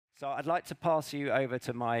So I'd like to pass you over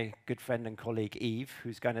to my good friend and colleague Yves,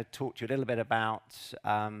 who's going to talk to you a little bit about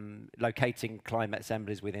locating climate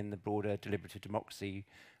assemblies within the broader deliberative democracy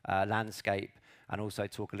landscape, and also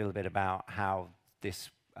talk a little bit about how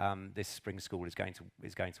this spring school is going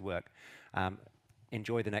to work.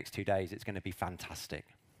 Enjoy the next 2 days; it's going to be fantastic.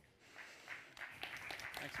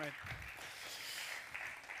 Thanks, mate.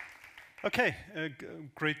 Okay,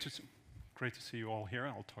 great to see you all here.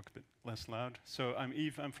 I'll talk a bit less loud. So I'm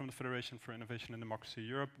Yves. I'm from the Federation for Innovation and Democracy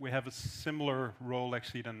Europe. We have a similar role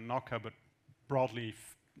actually than KNOCA, but broadly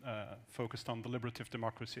focused on deliberative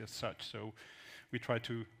democracy as such. So we try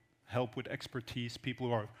to help with expertise, people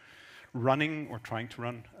who are running or trying to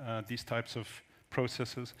run these types of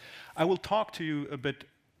processes. I will talk to you a bit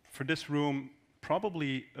for this room,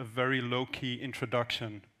 probably a very low-key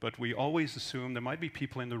introduction, but we always assume there might be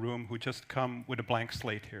people in the room who just come with a blank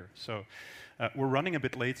slate here. So we're running a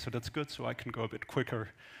bit late, so that's good, so I can go a bit quicker.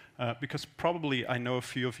 Because probably I know a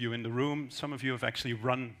few of you in the room. Some of you have actually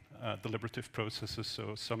run deliberative processes,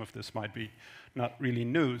 so some of this might be not really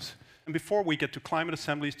news. And before we get to climate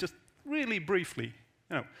assemblies, just really briefly,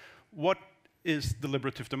 what is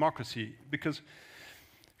deliberative democracy? Because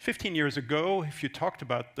 15 years ago, if you talked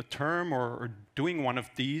about the term or doing one of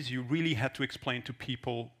these, you really had to explain to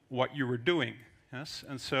people what you were doing. Yes?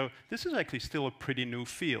 And so this is actually still a pretty new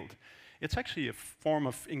field. It's actually a form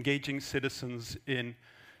of engaging citizens in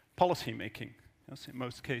policy making, yes, in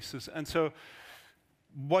most cases. And so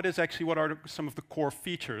what are some of the core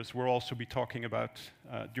features we'll also be talking about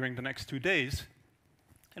during the next 2 days?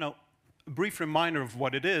 A brief reminder of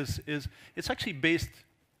what it is it's actually based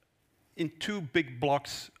in 2 big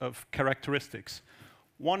blocks of characteristics.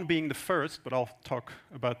 One being the first, but I'll talk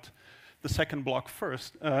about the second block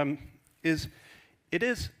first, it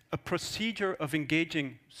is a procedure of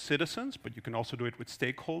engaging citizens, but you can also do it with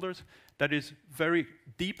stakeholders, that is very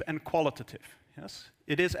deep and qualitative. Yes?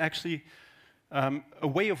 It is actually a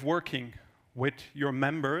way of working with your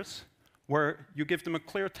members where you give them a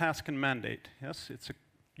clear task and mandate. Yes?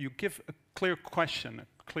 You give a clear question,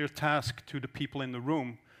 a clear task to the people in the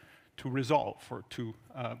room to resolve or to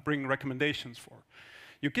bring recommendations for.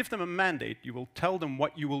 You give them a mandate. You will tell them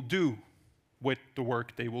what you will do with the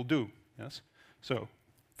work they will do. Yes? So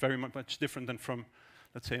very much different than from,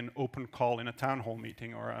 let's say, an open call in a town hall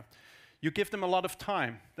meeting. Or you give them a lot of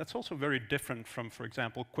time. That's also very different from, for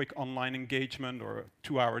example, quick online engagement or a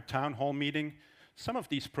 2-hour town hall meeting. Some of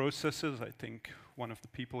these processes, I think one of the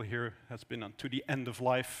people here has been on to the end of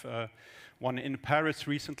life. One in Paris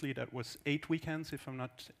recently that was 8 weekends, if I'm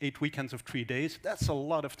not, 8 weekends of 3 days. That's a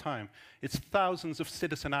lot of time. It's thousands of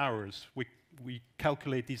citizen hours. We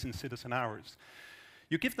calculate these in citizen hours.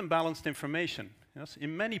 You give them balanced information. Yes?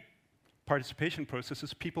 In many participation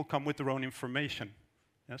processes, people come with their own information,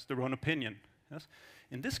 yes? Their own opinion. Yes?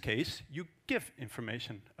 In this case, you give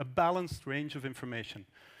information, a balanced range of information.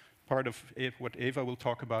 Part of what Eva will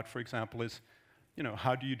talk about, for example, is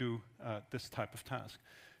how do you do this type of task?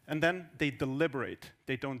 And then they deliberate.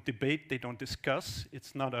 They don't debate, they don't discuss.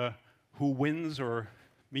 It's not a who wins or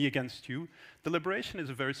me against you. Deliberation is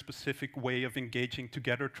a very specific way of engaging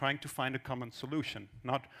together, trying to find a common solution,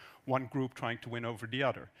 not one group trying to win over the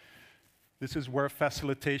other. This is where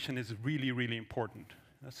facilitation is really, really important.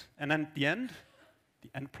 Yes? And then the end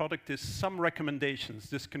product is some recommendations.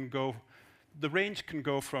 The range can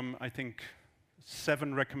go from, I think,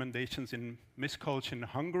 7 recommendations in Miskolc in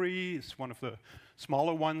Hungary, is one of the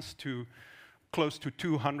smaller ones, to close to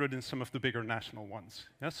 200 in some of the bigger national ones.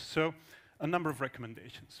 Yes? So a number of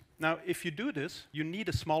recommendations. Now, if you do this, you need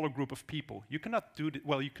a smaller group of people. You cannot do it,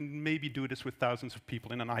 well, you can maybe do this with thousands of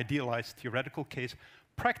people in an idealized theoretical case.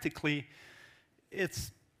 Practically,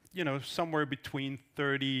 it's somewhere between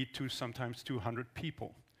 30 to sometimes 200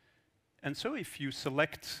 people. And so if you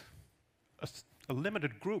select a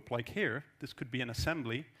limited group like here, this could be an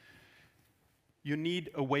assembly, you need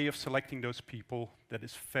a way of selecting those people that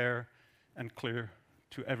is fair and clear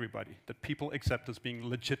to everybody, that people accept as being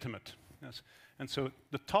legitimate. Yes. And so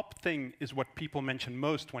the top thing is what people mention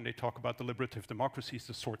most when they talk about deliberative democracy is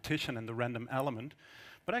the sortition and the random element.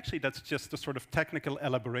 But actually that's just a sort of technical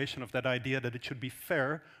elaboration of that idea that it should be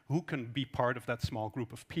fair who can be part of that small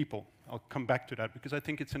group of people. I'll come back to that because I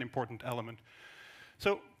think it's an important element.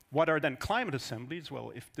 So what are then climate assemblies?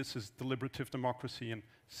 Well, if this is deliberative democracy and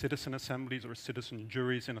citizen assemblies or citizen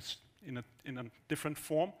juries in a different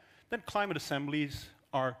form, then climate assemblies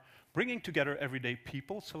are bringing together everyday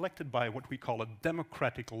people selected by what we call a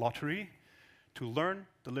democratic lottery to learn,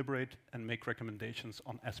 deliberate, and make recommendations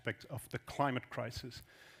on aspects of the climate crisis.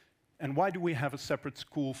 And why do we have a separate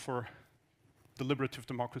school for deliberative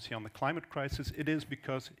democracy on the climate crisis, it is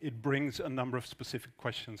because it brings a number of specific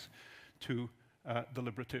questions to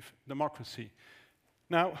deliberative democracy.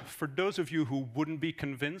 Now, for those of you who wouldn't be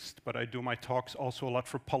convinced, but I do my talks also a lot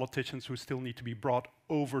for politicians who still need to be brought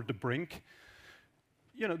over the brink,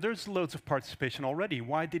 you know, there's loads of participation already.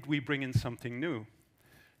 Why did we bring in something new?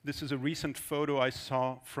 This is a recent photo I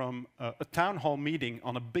saw from a town hall meeting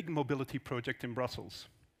on a big mobility project in Brussels.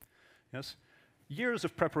 Yes? Years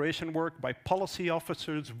of preparation work by policy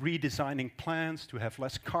officers, redesigning plans to have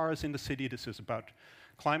less cars in the city. This is about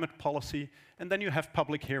climate policy. And then you have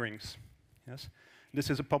public hearings. Yes? This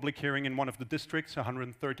is a public hearing in one of the districts,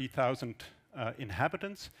 130,000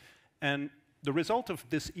 inhabitants. And the result of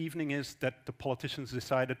this evening is that the politicians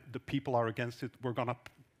decided the people are against it. We're going to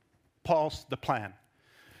pause the plan.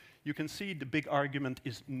 You can see the big argument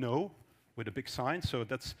is no, with a big sign. So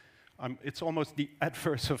that's, it's almost the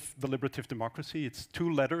adverse of deliberative democracy. It's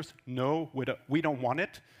 2 letters, no, with a we don't want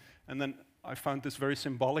it. And then I found this very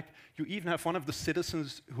symbolic. You even have one of the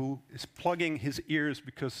citizens who is plugging his ears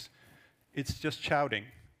because it's just shouting.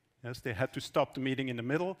 Yes, they had to stop the meeting in the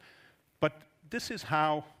middle. But this is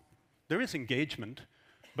how there is engagement.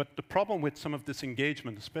 But the problem with some of this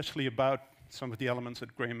engagement, especially about some of the elements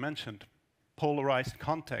that Graham mentioned, polarized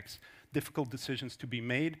context, difficult decisions to be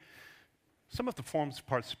made, some of the forms of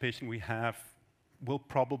participation we have will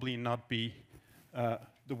probably not be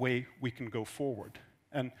the way we can go forward.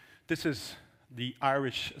 And this is the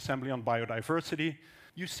Irish Assembly on Biodiversity.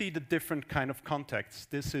 You see the different kind of contexts.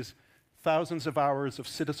 This is thousands of hours of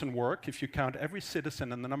citizen work. If you count every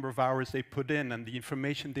citizen and the number of hours they put in and the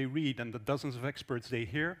information they read and the dozens of experts they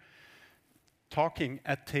hear, talking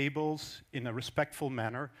at tables in a respectful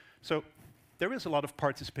manner. So there is a lot of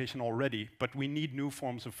participation already, but we need new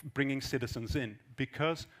forms of bringing citizens in,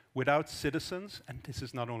 because without citizens, and this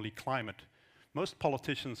is not only climate, most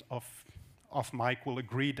politicians off mic will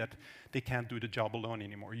agree that they can't do the job alone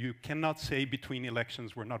anymore. You cannot say between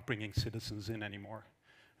elections we're not bringing citizens in anymore.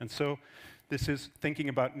 And so this is thinking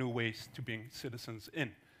about new ways to bring citizens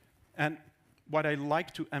in. And what I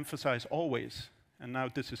like to emphasize always, and now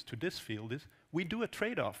this is to this field, is we do a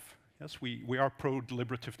trade-off. Yes, we are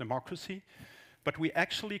pro-deliberative democracy, but we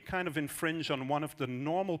actually kind of infringe on one of the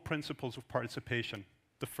normal principles of participation,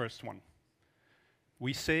 the first one.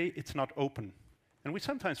 We say it's not open. And we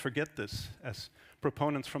sometimes forget this as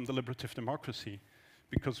proponents from deliberative democracy,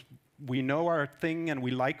 because we know our thing and we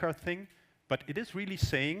like our thing, but it is really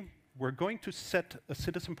saying we're going to set a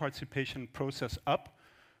citizen participation process up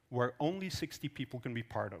where only 60 people can be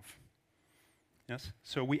part of. Yes?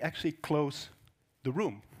 So we actually close the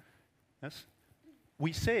room. Yes?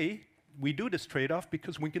 We say we do this trade-off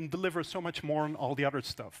because we can deliver so much more on all the other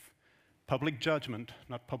stuff. Public judgment,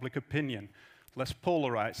 not public opinion, less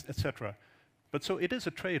polarized, etc. But so it is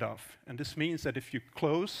a trade-off, and this means that if you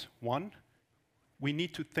close one, we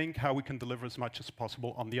need to think how we can deliver as much as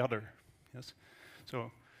possible on the other. Yes?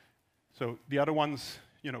 So the other one's,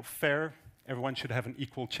 you know, fair, everyone should have an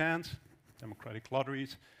equal chance, democratic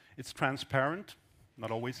lotteries. It's transparent,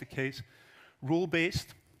 not always the case.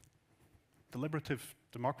 Rule-based, deliberative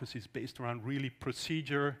democracy is based around really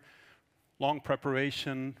procedure, long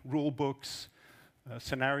preparation, rule books,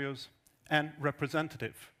 scenarios, and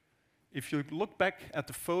representative. If you look back at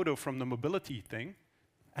the photo from the mobility thing,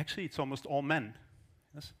 actually it's almost all men.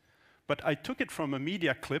 Yes? But I took it from a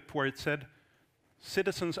media clip where it said,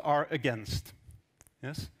 citizens are against.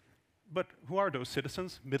 Yes? But who are those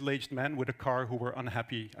citizens? Middle-aged men with a car who were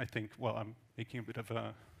unhappy, I think. Well, I'm making a bit of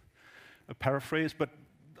a paraphrase, but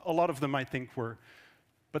a lot of them, I think, were.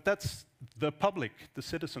 But that's the public, the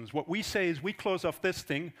citizens. What we say is we close off this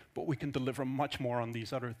thing, but we can deliver much more on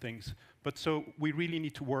these other things. But so we really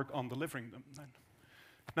need to work on delivering them then.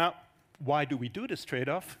 Now, why do we do this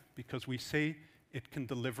trade-off? Because we say it can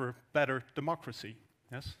deliver better democracy.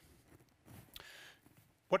 Yes?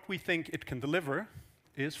 What we think it can deliver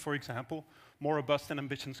is, for example, more robust and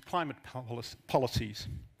ambitious climate policies.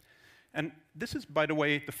 And this is, by the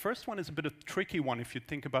way, the first one is a bit of a tricky one if you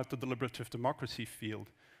think about the deliberative democracy field.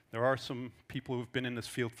 There are some people who've been in this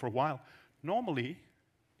field for a while. Normally,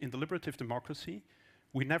 in deliberative democracy,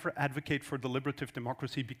 we never advocate for deliberative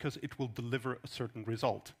democracy because it will deliver a certain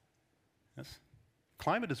result. Yes?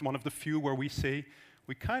 Climate is one of the few where we say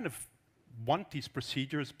we kind of want these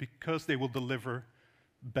procedures because they will deliver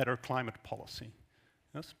better climate policy.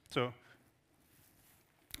 Yes? So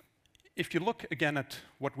if you look again at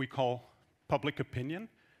what we call public opinion,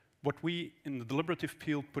 what we in the deliberative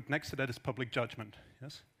field put next to that is public judgment.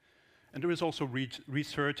 Yes? And there is also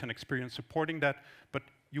research and experience supporting that, but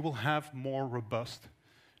you will have more robust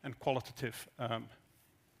and qualitative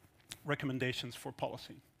recommendations for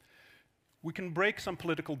policy. We can break some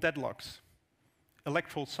political deadlocks.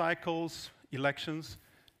 Electoral cycles, elections,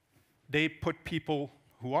 they put people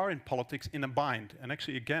who are in politics in a bind. And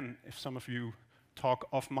actually, again, if some of you talk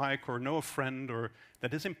off mic or know a friend or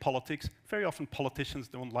that is in politics, very often politicians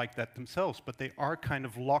don't like that themselves, but they are kind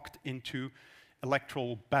of locked into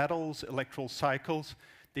electoral battles, electoral cycles.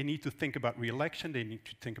 They need to think about re-election, they need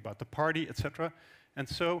to think about the party, etc. And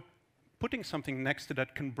so putting something next to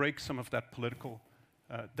that can break some of that political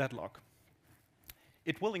deadlock.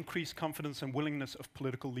 It will increase confidence and willingness of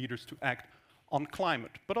political leaders to act on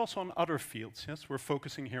climate, but also on other fields. Yes, we're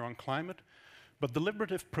focusing here on climate, but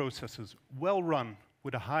deliberative processes, well run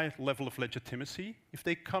with a high level of legitimacy, if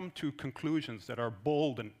they come to conclusions that are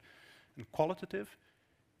bold and qualitative,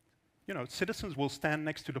 citizens will stand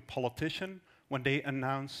next to the politician when they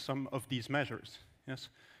announce some of these measures. Yes,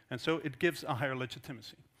 and so it gives a higher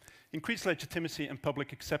legitimacy. Increased legitimacy and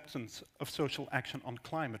public acceptance of social action on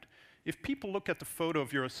climate. If people look at the photo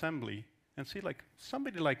of your assembly and see, like,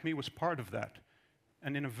 somebody like me was part of that,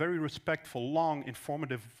 and in a very respectful, long,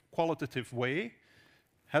 informative, qualitative way,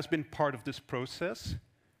 has been part of this process,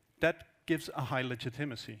 that gives a high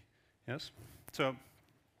legitimacy. Yes? So,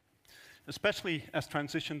 especially as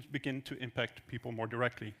transitions begin to impact people more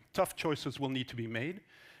directly, tough choices will need to be made,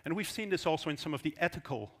 and we've seen this also in some of the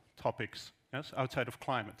ethical topics, yes, outside of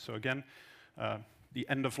climate. So again, the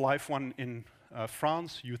end-of-life one in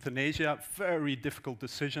France, euthanasia, very difficult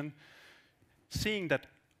decision. Seeing that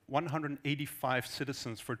 185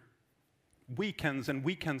 citizens for weekends and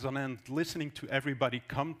weekends on end, listening to everybody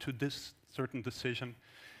come to this certain decision,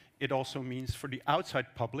 it also means for the outside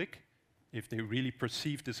public, if they really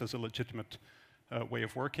perceive this as a legitimate way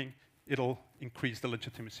of working, it'll increase the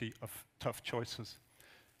legitimacy of tough choices.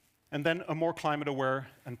 And then a more climate-aware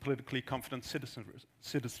and politically confident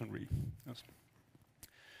citizenry. Yes.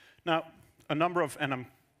 Now, a number of, and I'm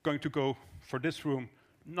going to go for this room,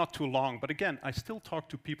 not too long, but again, I still talk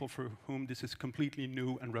to people for whom this is completely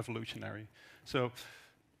new and revolutionary. So,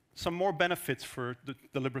 some more benefits for the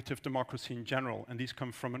deliberative democracy in general, and these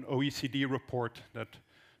come from an OECD report that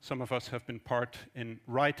some of us have been part in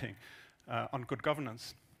writing on good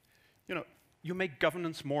governance. You make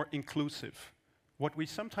governance more inclusive. What we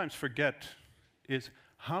sometimes forget is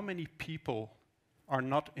how many people are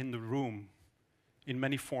not in the room in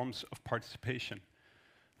many forms of participation.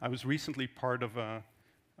 I was recently part of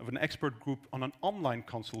an expert group on an online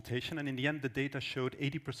consultation, and in the end, the data showed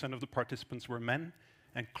 80% of the participants were men,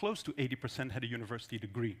 and close to 80% had a university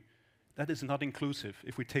degree. That is not inclusive.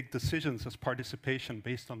 If we take decisions as participation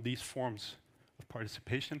based on these forms of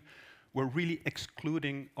participation, we're really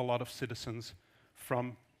excluding a lot of citizens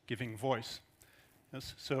from giving voice.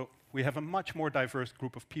 Yes, so we have a much more diverse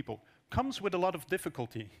group of people. Comes with a lot of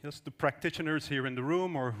difficulty. Yes, the practitioners here in the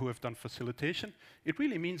room or who have done facilitation, it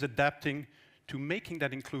really means adapting to making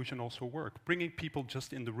that inclusion also work. Bringing people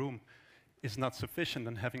just in the room is not sufficient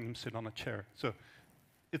and having them sit on a chair. So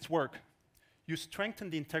it's work. You strengthen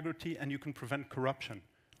the integrity and you can prevent corruption.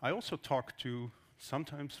 I also talk to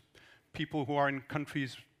sometimes people who are in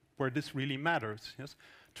countries where this really matters. Yes?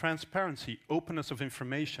 Transparency, openness of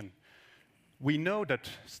information. We know that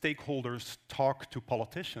stakeholders talk to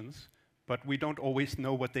politicians, but we don't always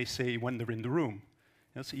know what they say when they're in the room.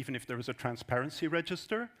 Yes? Even if there is a transparency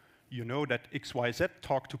register, you know that XYZ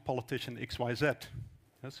talk to politician XYZ.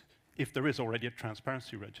 Yes? If there is already a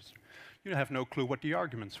transparency register. You have no clue what the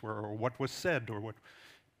arguments were or what was said or what.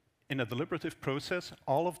 In a deliberative process,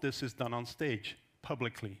 all of this is done on stage,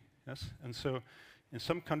 publicly. Yes? And so in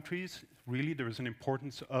some countries, really there is an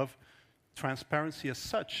importance of transparency as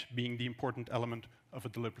such being the important element of a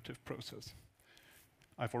deliberative process.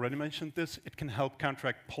 I've already mentioned this. It can help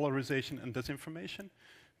counteract polarization and disinformation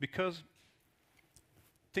because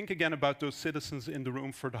think again about those citizens in the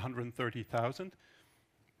room for the 130,000.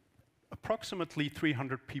 Approximately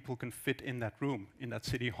 300 people can fit in that room, in that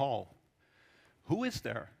city hall. Who is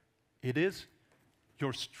there? It is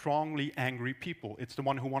your strongly angry people. It's the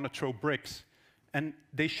one who want to throw bricks. And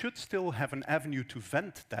they should still have an avenue to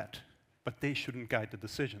vent that, but they shouldn't guide the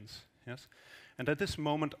decisions. Yes? And at this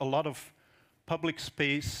moment, a lot of public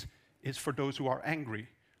space is for those who are angry.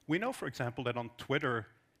 We know, for example, that on Twitter,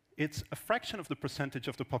 it's a fraction of the percentage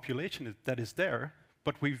of the population that is there,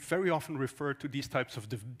 but we very often refer to these types of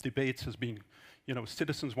debates as being,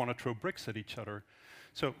 citizens want to throw bricks at each other.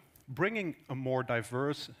 So bringing a more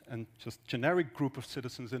diverse and just generic group of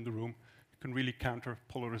citizens in the room can really counter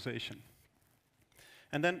polarization.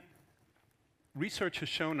 And then research has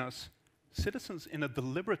shown us citizens in a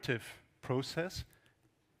deliberative process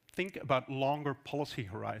think about longer policy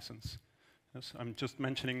horizons. Yes, I'm just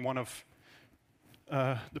mentioning one of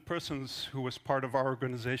the persons who was part of our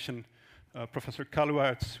organization Professor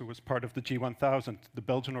Kaluarts, who was part of the G1000, the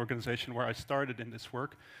Belgian organization where I started in this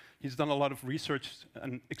work, he's done a lot of research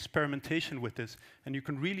and experimentation with this, and you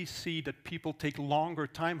can really see that people take longer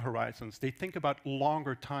time horizons. They think about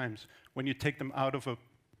longer times when you take them out of an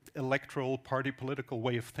electoral, party political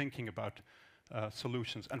way of thinking about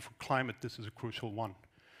solutions. And for climate, this is a crucial one,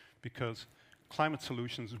 because climate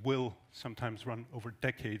solutions will sometimes run over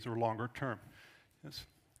decades or longer term. Yes.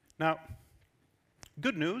 Now,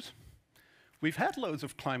 good news. We've had loads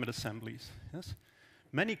of climate assemblies. Yes?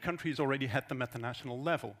 Many countries already had them at the national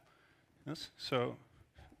level. Yes? So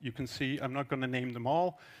you can see, I'm not going to name them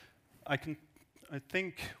all. I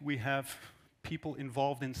think we have people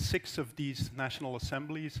involved in 6 of these national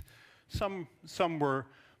assemblies. Some were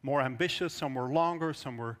more ambitious, some were longer,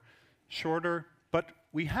 some were shorter. But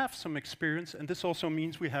we have some experience, and this also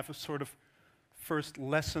means we have a sort of first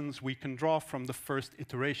lessons we can draw from the first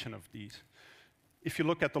iteration of these. If you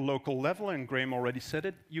look at the local level, and Graham already said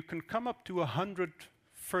it, you can come up to 100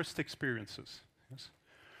 first experiences. Yes?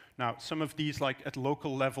 Now, some of these, like at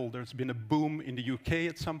local level, there's been a boom in the UK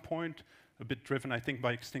at some point, a bit driven, I think,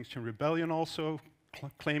 by Extinction Rebellion also,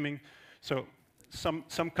 claiming. So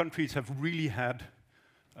some countries have really had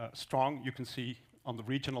strong, you can see on the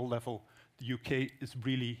regional level, the UK is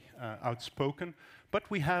really outspoken, but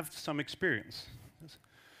we have some experience. Yes?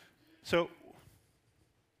 So,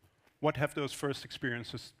 what have those first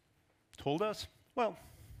experiences told us? Well,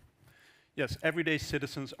 yes, everyday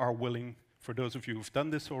citizens are willing, for those of you who've done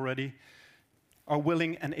this already, are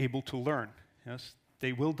willing and able to learn. Yes?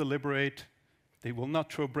 They will deliberate, they will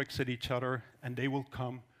not throw bricks at each other, and they will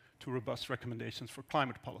come to robust recommendations for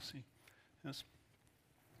climate policy. Yes?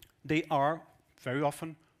 They are very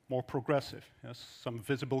often more progressive. Yes? Some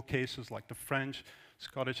visible cases like the French,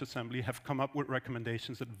 Scottish Assembly have come up with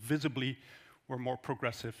recommendations that visibly were more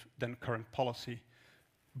progressive than current policy.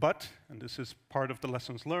 But, and this is part of the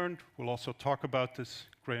lessons learned, we'll also talk about this,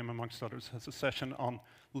 Graham amongst others has a session on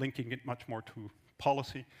linking it much more to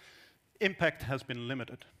policy. Impact has been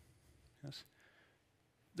limited. Yes?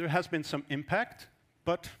 There has been some impact,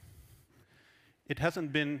 but it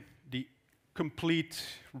hasn't been the complete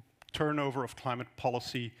turnover of climate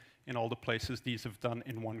policy in all the places these have done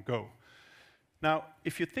in one go. Now,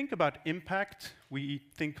 if you think about impact, we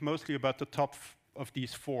think mostly about the top of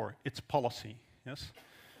these 4. It's policy, yes?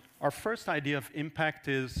 Our first idea of impact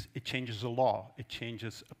is it changes a law, it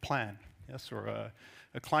changes a plan, yes, or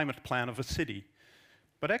a climate plan of a city.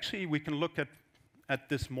 But actually, we can look at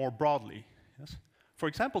this more broadly, yes? For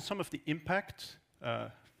example, some of the impact,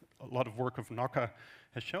 a lot of work of KNOCA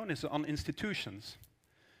has shown, is on institutions.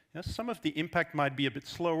 Yes, some of the impact might be a bit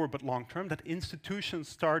slower, but long-term, that institutions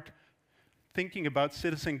start thinking about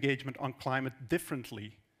citizen engagement on climate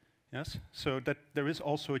differently. Yes? So that there is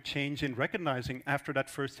also a change in recognizing after that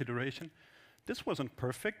first iteration, this wasn't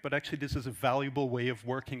perfect, but actually this is a valuable way of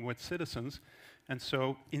working with citizens, and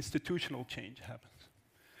so institutional change happens.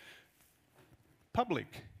 Public,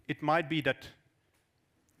 it might be that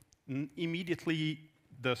immediately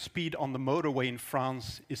the speed on the motorway in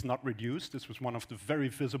France is not reduced. This was one of the very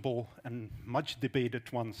visible and much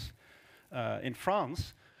debated ones in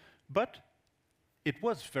France, but it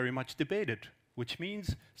was very much debated, which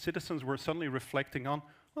means citizens were suddenly reflecting on,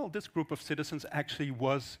 well, this group of citizens actually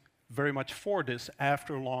was very much for this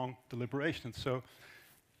after long deliberations. So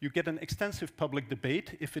you get an extensive public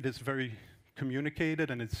debate if it is very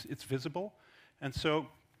communicated and it's visible. And so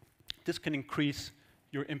this can increase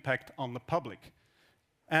your impact on the public.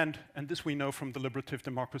 And this we know from deliberative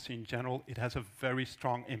democracy in general, it has a very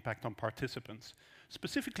strong impact on participants.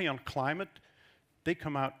 Specifically on climate, they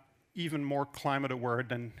come out even more climate aware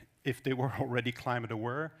than if they were already climate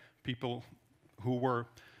aware. People who were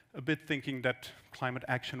a bit thinking that climate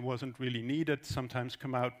action wasn't really needed sometimes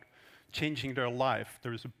come out changing their life.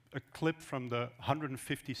 There's a clip from the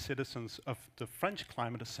 150 citizens of the French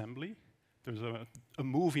Climate Assembly. There's a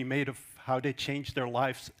movie made of how they changed their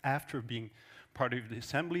lives after being part of the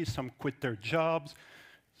assembly. Some quit their jobs,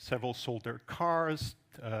 several sold their cars,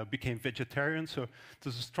 became vegetarians, so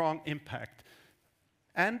there's a strong impact.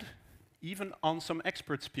 And even on some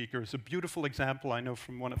expert speakers, a beautiful example I know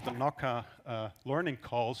from one of the KNOCA learning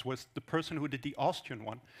calls was the person who did the Austrian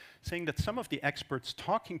one, saying that some of the experts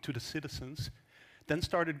talking to the citizens then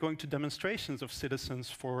started going to demonstrations of citizens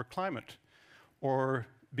for climate, or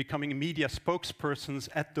becoming media spokespersons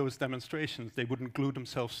at those demonstrations. They wouldn't glue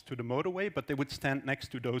themselves to the motorway, but they would stand next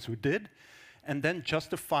to those who did, and then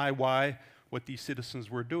justify why what these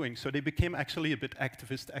citizens were doing. So they became actually a bit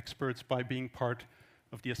activist experts by being part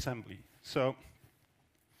of the assembly. So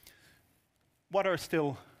what are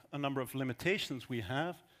still a number of limitations we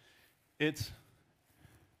have? It's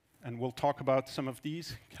and we'll talk about some of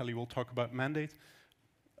these. Kelly will talk about mandates.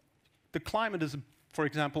 The climate is, for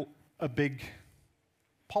example, a big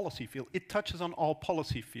policy field. It touches on all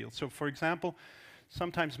policy fields. So, for example,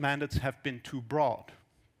 sometimes mandates have been too broad.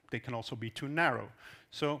 They can also be too narrow.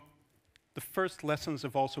 So the first lessons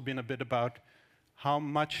have also been a bit about how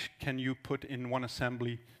much can you put in one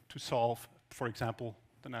assembly to solve, for example,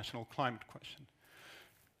 the national climate question.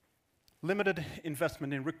 Limited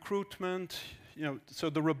investment in recruitment, so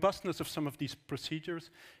the robustness of some of these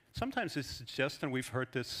procedures. Sometimes it's just, and we've heard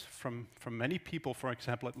this from many people, for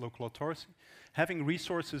example, at local authority, having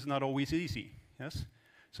resources is not always easy, yes?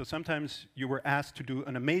 So sometimes you were asked to do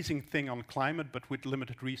an amazing thing on climate, but with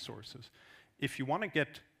limited resources. If you want to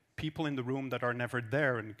get people in the room that are never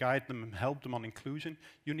there and guide them and help them on inclusion,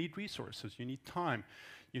 you need resources, you need time,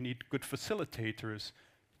 you need good facilitators.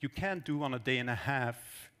 You can't do on a day and a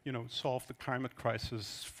half, solve the climate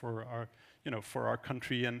crisis for our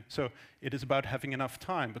country. And so it is about having enough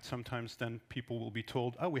time, but sometimes then people will be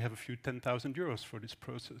told, oh, we have a few 10,000 euros for this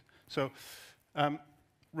process. So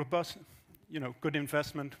robust, good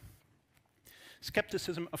investment.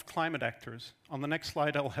 Skepticism of climate actors. On the next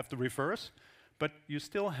slide, I'll have the reverse, but you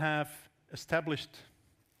still have established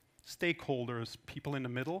stakeholders, people in the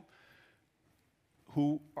middle,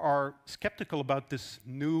 who are skeptical about this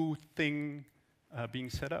new thing being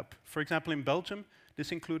set up. For example, in Belgium,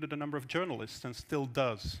 this included a number of journalists and still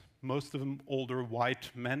does. Most of them older white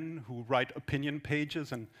men who write opinion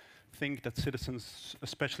pages and think that citizens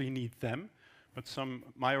especially need them. But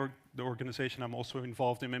the organization I'm also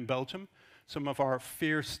involved in Belgium, some of our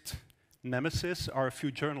fierce nemesis are a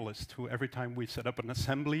few journalists who every time we set up an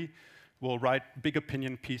assembly will write big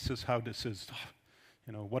opinion pieces how this is,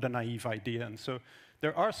 what a naive idea. And so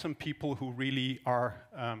there are some people who really are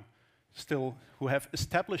who have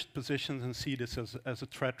established positions and see this as a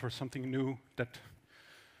threat or something new that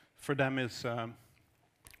for them is,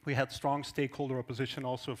 we had strong stakeholder opposition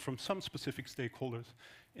also from some specific stakeholders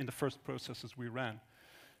in the first processes we ran.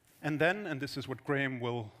 And then, and this is what Graham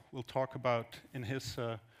will talk about in his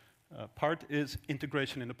part, is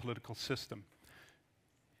integration in the political system.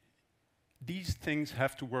 These things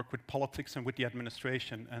have to work with politics and with the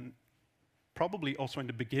administration, and probably also in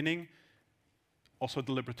the beginning, also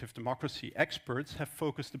deliberative democracy experts have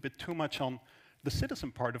focused a bit too much on the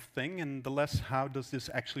citizen part of thing and the less how does this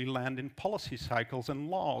actually land in policy cycles and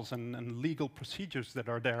laws and legal procedures that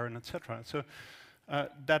are there and etc. So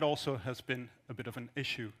that also has been a bit of an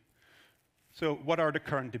issue. So what are the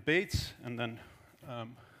current debates? And then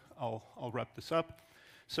I'll wrap this up.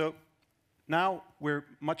 So now we're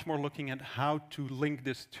much more looking at how to link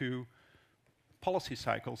this to policy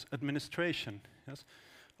cycles, administration. Yes?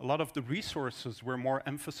 A lot of the resources we're more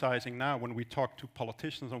emphasizing now when we talk to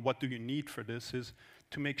politicians on what do you need for this is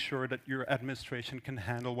to make sure that your administration can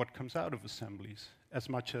handle what comes out of assemblies as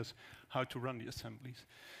much as how to run the assemblies.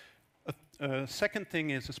 Second thing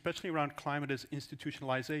is, especially around climate, is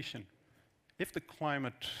institutionalization. If the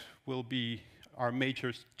climate will be our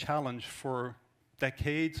major challenge for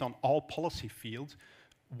decades on all policy fields,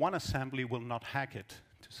 one assembly will not hack it,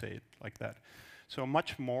 to say it like that. So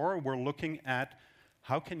much more, we're looking at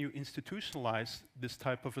how can you institutionalize this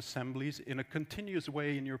type of assemblies in a continuous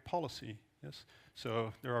way in your policy? Yes.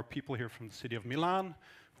 So there are people here from the city of Milan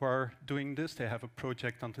who are doing this. They have a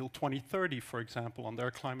project until 2030, for example, on their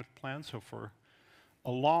climate plan. So for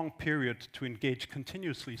a long period to engage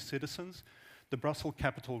continuously citizens. The Brussels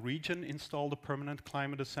Capital Region installed a permanent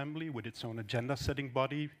climate assembly with its own agenda-setting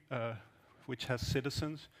body, which has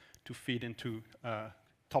citizens to feed into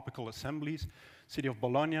topical assemblies. City of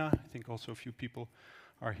Bologna, I think also a few people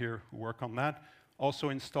are here who work on that, also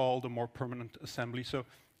installed a more permanent assembly. So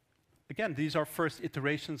again, these are first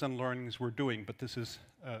iterations and learnings we're doing, but this is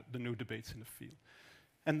the new debates in the field.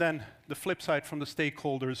 And then the flip side from the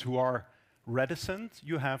stakeholders who are reticent,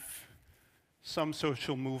 you have some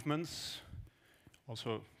social movements,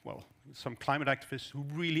 also, well, some climate activists who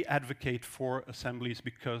really advocate for assemblies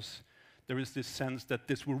because there is this sense that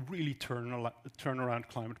this will really turn around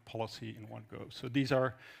climate policy in one go. So these are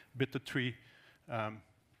a bit the three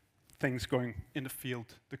things going in the field,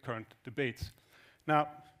 the current debates. Now,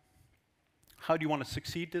 how do you want to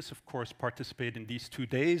succeed this? Of course, participate in these 2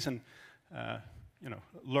 days and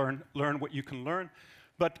learn what you can learn.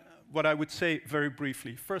 But what I would say very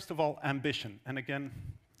briefly, first of all, ambition. And again,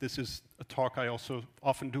 this is a talk I also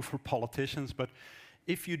often do for politicians, but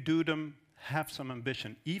if you do them, have some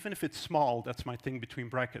ambition. Even if it's small, that's my thing between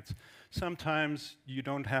brackets. Sometimes you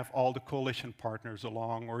don't have all the coalition partners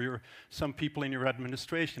along, or some people in your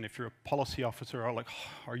administration, if you're a policy officer, are like,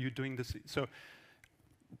 oh, are you doing this? So,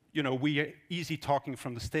 we are easy talking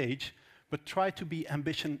from the stage, but try to be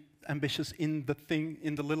ambitious in the thing,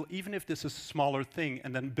 in the little, even if this is a smaller thing,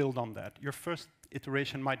 and then build on that. Your first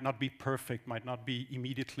iteration might not be perfect, might not be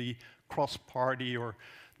immediately cross-party or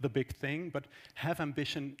the big thing, but have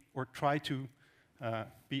ambition or try to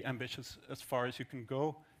be ambitious as far as you can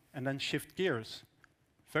go, and then shift gears.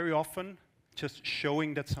 Very often, just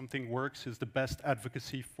showing that something works is the best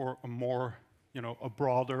advocacy for a more, a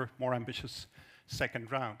broader, more ambitious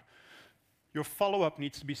second round. Your follow-up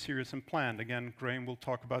needs to be serious and planned. Again, Graham will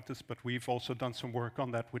talk about this, but we've also done some work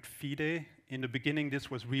on that with FIDE. In the beginning,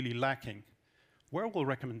 this was really lacking. Where will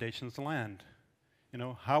recommendations land?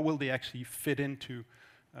 How will they actually fit into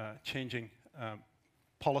changing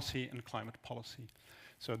policy and climate policy?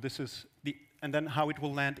 So this is and then how it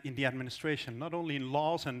will land in the administration, not only in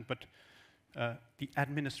laws, but the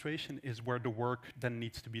administration is where the work then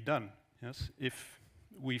needs to be done. Yes, if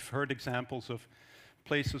we've heard examples of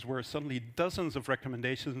places where suddenly dozens of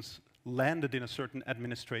recommendations landed in a certain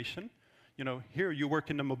administration. Here you work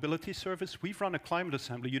in the mobility service, we've run a climate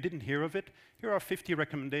assembly, you didn't hear of it, here are 50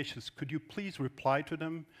 recommendations, could you please reply to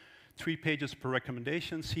them, 3 pages per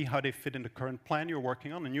recommendation, see how they fit in the current plan you're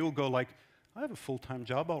working on, and you'll go like, I have a full-time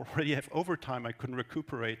job, I already have overtime, I couldn't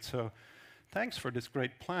recuperate, so thanks for this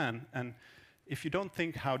great plan. And if you don't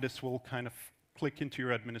think how this will kind of click into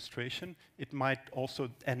your administration, it might also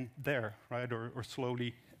end there, right? Or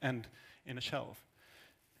slowly end in a shelf.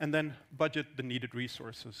 And then budget the needed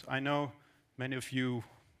resources. I know many of you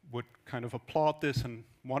would kind of applaud this and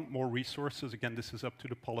want more resources. Again, this is up to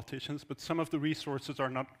the politicians, but some of the resources are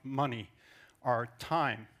not money, are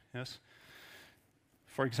time, yes?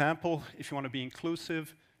 For example, if you want to be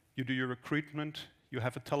inclusive, you do your recruitment, you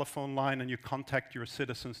have a telephone line and you contact your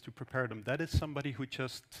citizens to prepare them. That is somebody who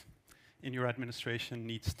just in your administration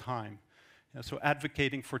needs time. So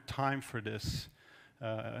advocating for time for this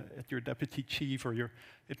at your deputy chief or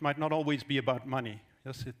it might not always be about money.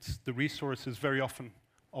 Yes, the resource is very often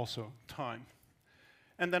also time.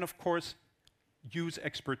 And then of course, use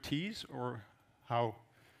expertise, or how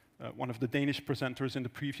one of the Danish presenters in the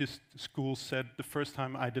previous school said, the first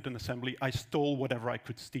time I did an assembly, I stole whatever I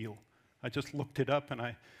could steal. I just looked it up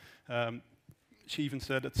and she even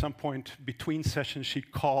said at some point between sessions she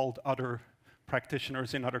called other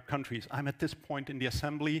practitioners in other countries. I'm at this point in the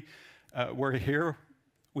assembly, we're here,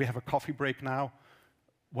 we have a coffee break now,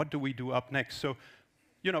 what do we do up next? So,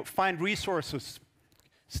 find resources,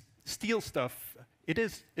 steal stuff. It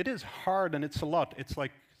is hard and it's a lot. It's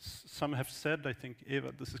like some have said, I think,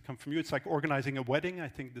 Eva, this has come from you, it's like organizing a wedding. I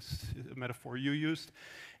think this is a metaphor you used.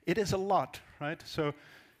 It is a lot, right? So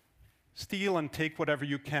steal and take whatever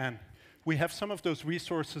you can. We have some of those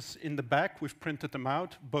resources in the back. We've printed them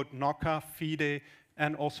out, both KNOCA, FIDE,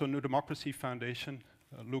 and also New Democracy Foundation.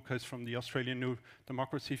 Luca is from the Australian New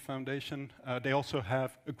Democracy Foundation. They also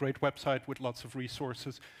have a great website with lots of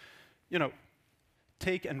resources.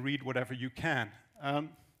 Take and read whatever you can.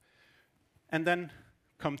 And then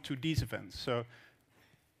come to these events. So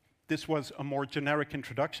this was a more generic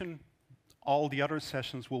introduction. All the other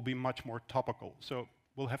sessions will be much more topical. So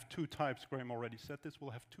we'll have 2 types, Graham already said this,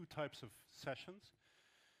 we'll have 2 types of sessions.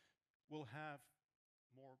 We'll have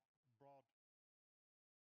more broad